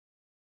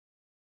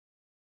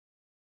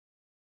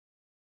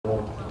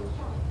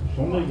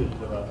Sonuna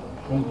götürer,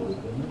 son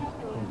kılıklarını.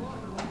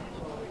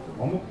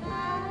 Pamuk.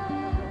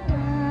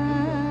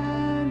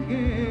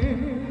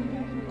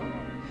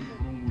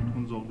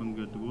 Хүн зовлон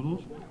гэдэг бол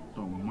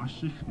одоо маш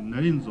их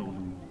нарийн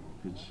зовлон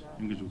гэж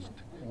ингэж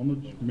үздэг.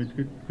 Онож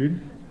мэдхэд бэр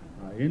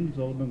энэ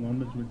зовлон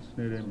онож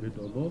мэдснээр бид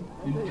одоо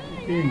энэ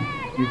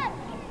гэж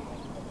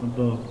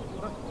одоо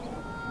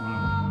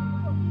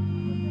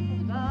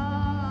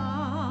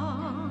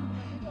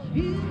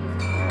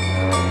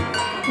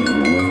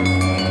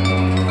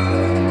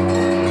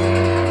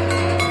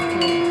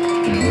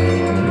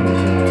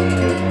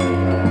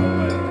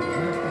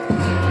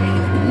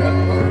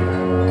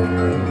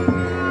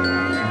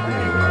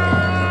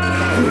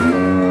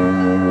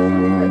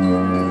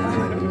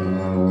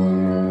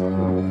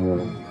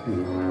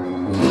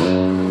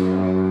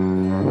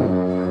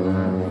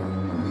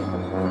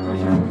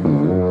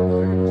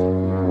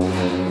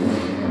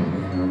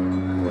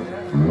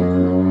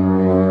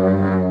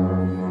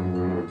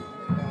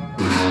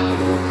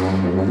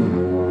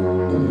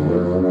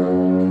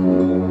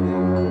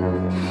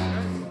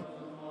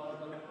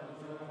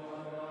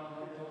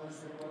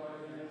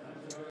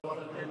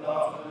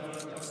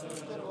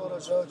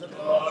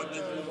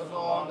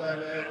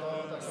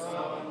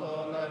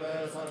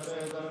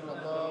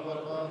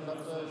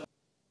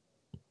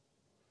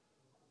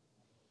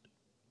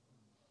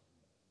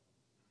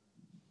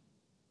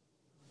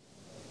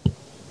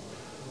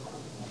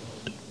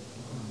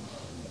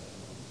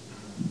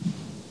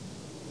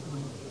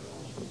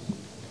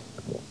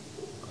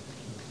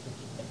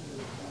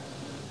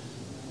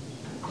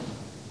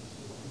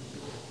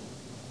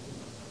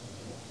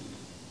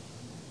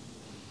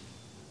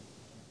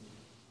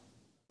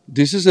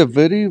This is a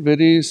very,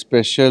 very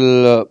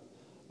special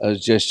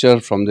gesture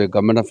from the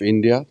Government of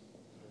India,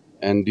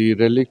 and the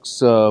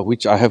relics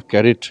which I have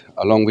carried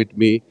along with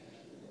me,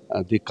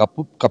 the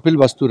Kapil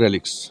Vastu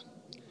relics.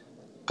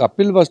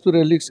 Kapil Vastu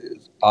relics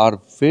are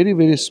very,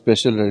 very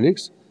special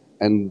relics,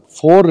 and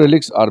 4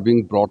 relics are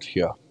being brought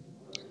here.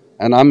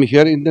 And I'm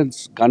here in the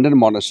Gandhar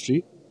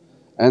monastery,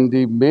 and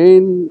the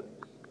main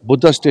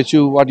Buddha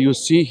statue, what you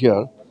see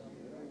here,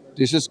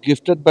 this is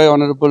gifted by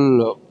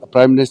Honorable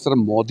Prime Minister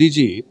Modi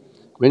ji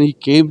when he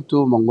came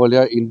to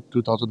Mongolia in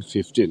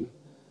 2015,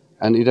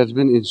 and it has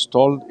been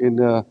installed in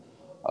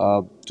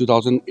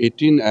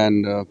 2018,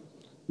 and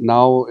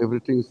now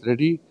everything is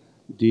ready.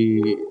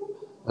 The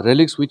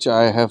relics which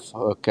I have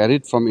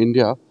carried from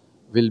India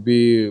will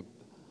be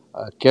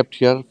kept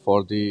here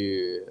for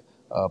the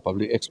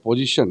public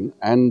exposition,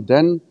 and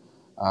then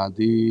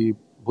the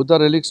Buddha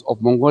relics of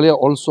Mongolia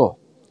also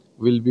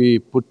will be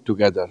put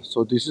together.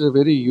 So this is a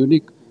very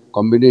unique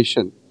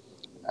combination,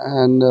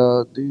 and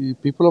the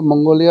people of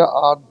Mongolia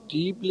are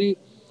deeply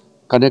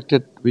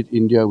connected with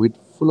India, with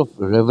full of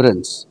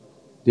reverence.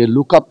 They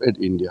look up at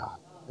India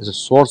as a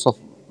source of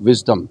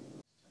wisdom.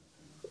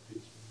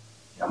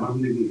 I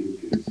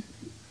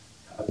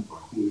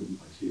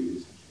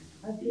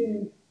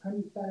feel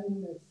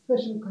contain a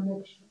special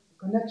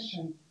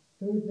connection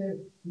to the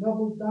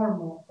noble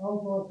Dharma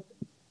over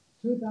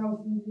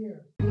 2000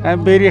 years.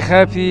 I'm very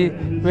happy,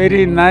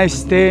 very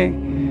nice day.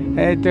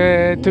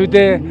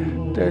 Today,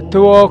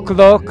 2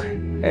 o'clock,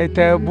 at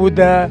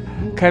Buddha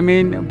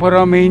coming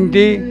from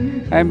India.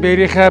 I'm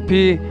very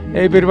happy.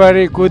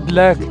 Everybody, good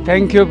luck.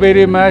 Thank you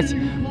very much,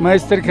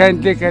 Master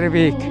Kante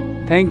Karvik.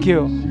 Thank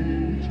you.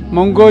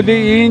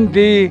 Mongolia in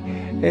the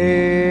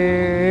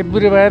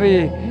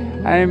everybody.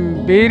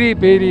 I'm very,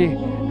 very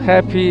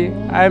happy.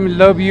 I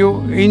love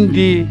you in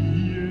the.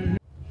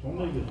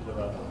 sonuna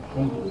götürer,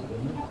 son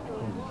kılıklarını.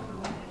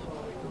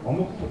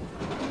 Pamuk.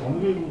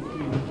 Pamuğu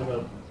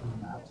götürer.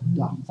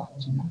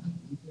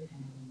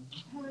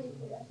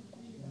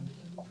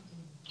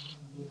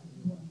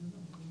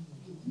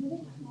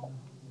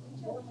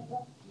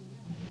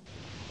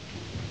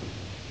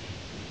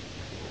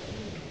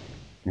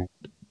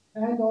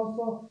 And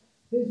also,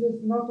 this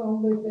is not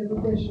only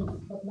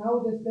dedications, but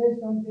now this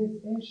based on these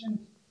ancient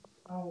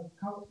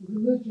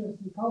religious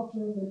and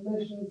cultural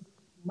relations,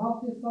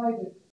 multi-sided